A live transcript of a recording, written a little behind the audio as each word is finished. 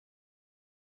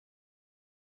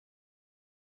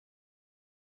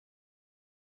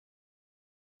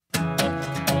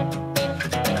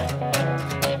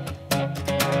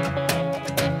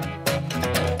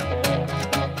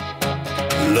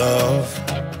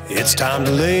It's time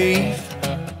to leave.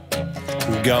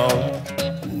 Gone,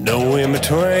 no in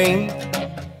between.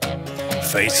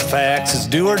 Face the facts, it's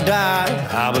do or die.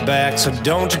 I'll be back, so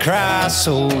don't you cry,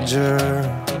 soldier.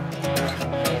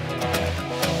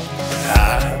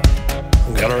 I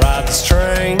gotta ride this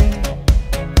train.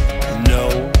 No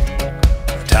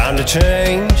time to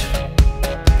change.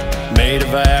 Made a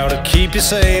vow to keep you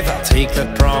safe. I'll take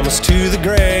that promise to the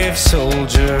grave,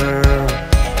 soldier.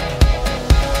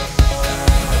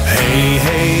 Hey,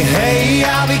 hey, hey,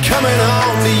 I'll be coming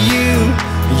home to you.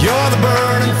 You're the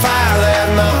burning fire that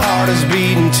my heart is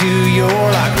beating to. You're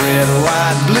like red,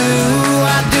 white, blue.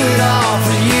 I do it all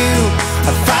for you.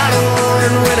 I fight a war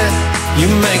and win it. You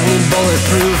make me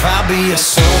bulletproof. I'll be a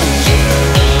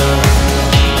soldier.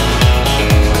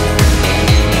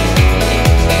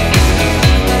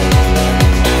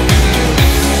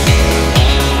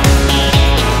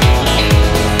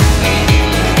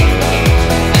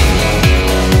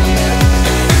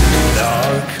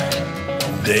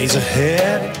 Days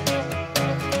ahead,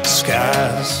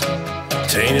 skies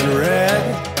tainted red.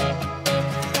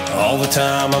 All the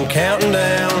time I'm counting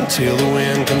down till the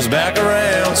wind comes back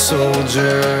around,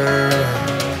 soldier.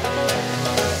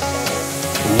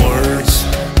 Words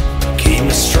keep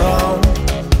me strong,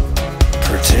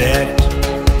 protect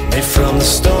me from the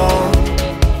storm.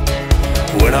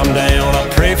 When I'm down, I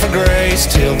pray for grace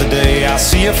till the day I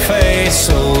see your face,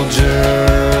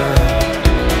 soldier.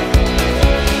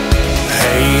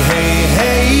 Hey, hey,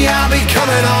 hey, I'll be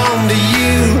coming home to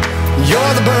you.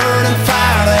 You're the burning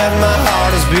fire that my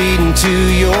heart is beating to.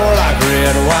 You're like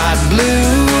red, white,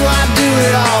 blue. I do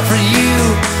it all for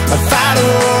you. I fight a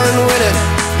war and win it.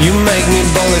 You make me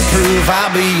bulletproof.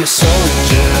 I'll be a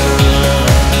soldier.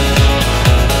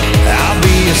 I'll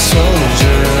be a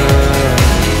soldier.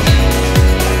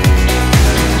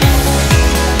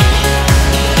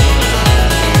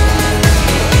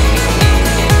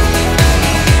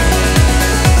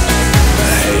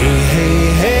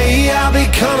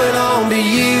 Coming home to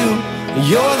you.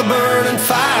 You're the burning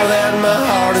fire that my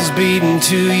heart is beating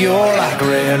to. You're like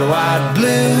red, white,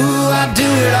 blue. I do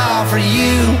it all for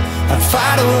you. I'd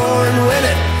fight a war and win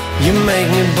it. You make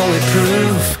me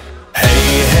bulletproof.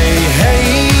 Hey, hey,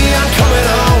 hey, I'm coming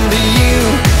home to you.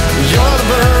 You're the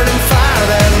burning fire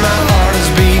that my heart is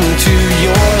beating to.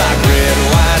 You're like red,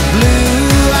 white,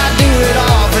 blue. I do it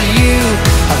all for you.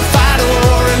 I'd fight a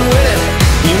war and win it.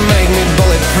 You make me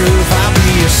bulletproof. I'll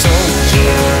be a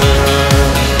soldier.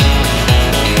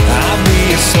 I'll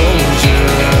be a soldier.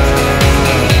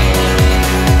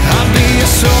 I'll be a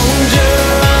soldier.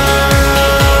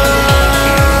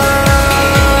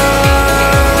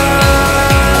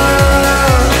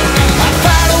 I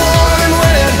fight a war and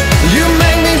win it. You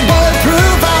make me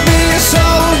bulletproof. I'll be a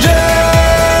soldier.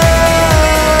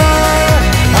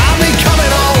 I'll be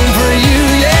coming home for you.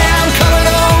 Yeah, I'm coming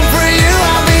home for you.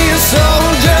 I'll be a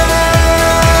soldier.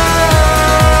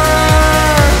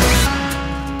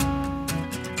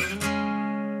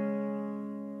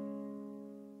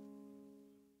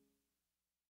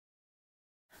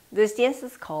 This dance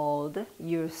is called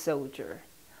Your Soldier,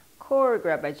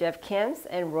 choreographed by Jeff Camps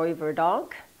and Roy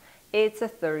Verdonk. It's a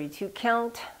 32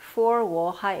 count,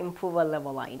 4-wall high improver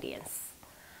level line dance.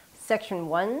 Section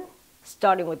 1,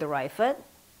 starting with the right foot.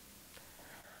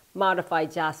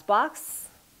 Modified jazz box,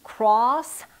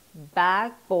 cross,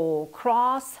 back, bowl,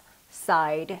 cross,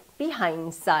 side,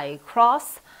 behind, side,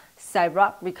 cross, side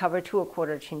rock, recover to a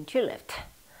quarter chin to lift.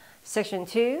 Section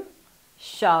 2,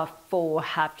 shuffle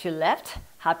half to left,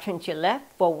 half turn to left,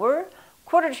 forward,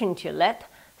 quarter turn to left,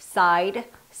 side,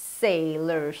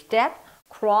 sailor step,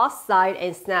 cross side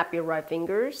and snap your right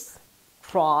fingers,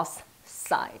 cross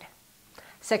side.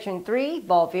 Section 3,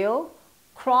 vaudeville,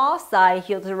 cross side,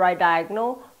 heel to the right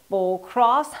diagonal, bowl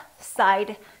cross,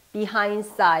 side, behind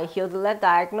side, heel to the left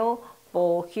diagonal,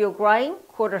 bowl heel grind,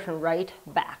 quarter turn right,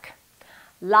 back.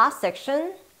 Last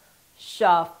section,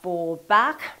 shuffle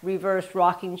back, reverse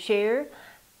rocking chair,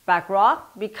 back rock,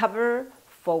 recover,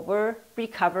 forward,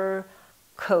 recover,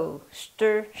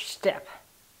 coaster step.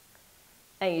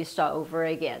 And you start over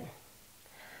again.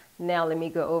 Now let me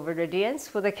go over the dance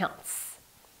for the counts.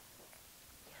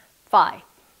 5,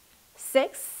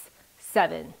 6,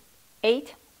 7,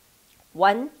 8,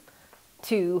 1,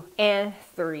 2, and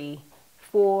 3,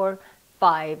 4,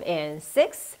 5, and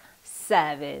 6,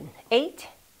 7, 8,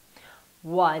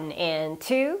 1 and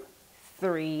 2,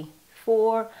 3,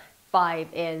 4, 5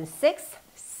 and 6,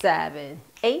 7,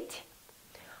 8,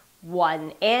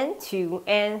 1 and 2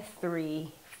 and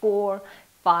 3, 4,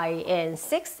 5 and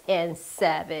 6 and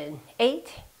 7,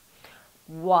 8,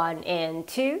 1 and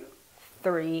 2,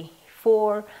 3,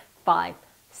 4, 5,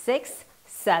 6,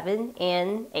 7,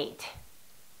 and 8.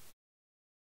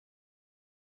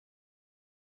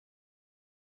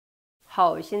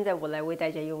 好，现在我来为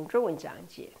大家用中文讲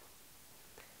解。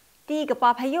第一个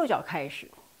八拍右脚开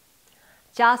始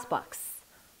 ，jazz box，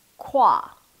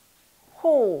 跨，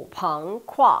护旁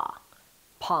跨，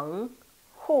旁，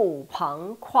护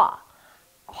旁跨，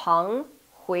旁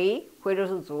回的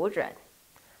是左转。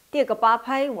第二个八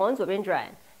拍往左边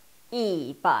转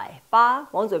，180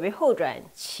往左边后转，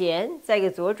前再一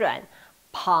个左转，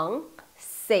旁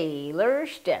sailor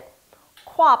step，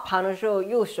 跨旁的时候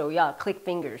右手要 click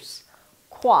fingers，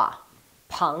 跨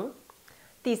旁。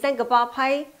第三个八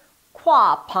拍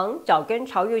跨旁，脚跟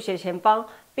朝右斜前方，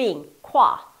并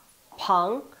跨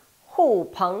旁护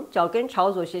旁，脚跟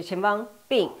朝左斜前方，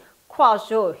并跨的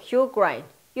时候 heel grind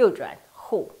右转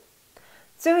护。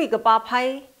最后一个八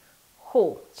拍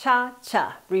护恰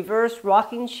恰 reverse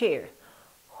rocking chair，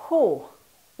 护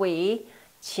回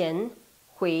前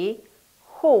回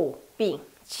护并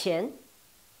前，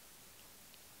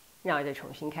然后再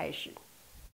重新开始。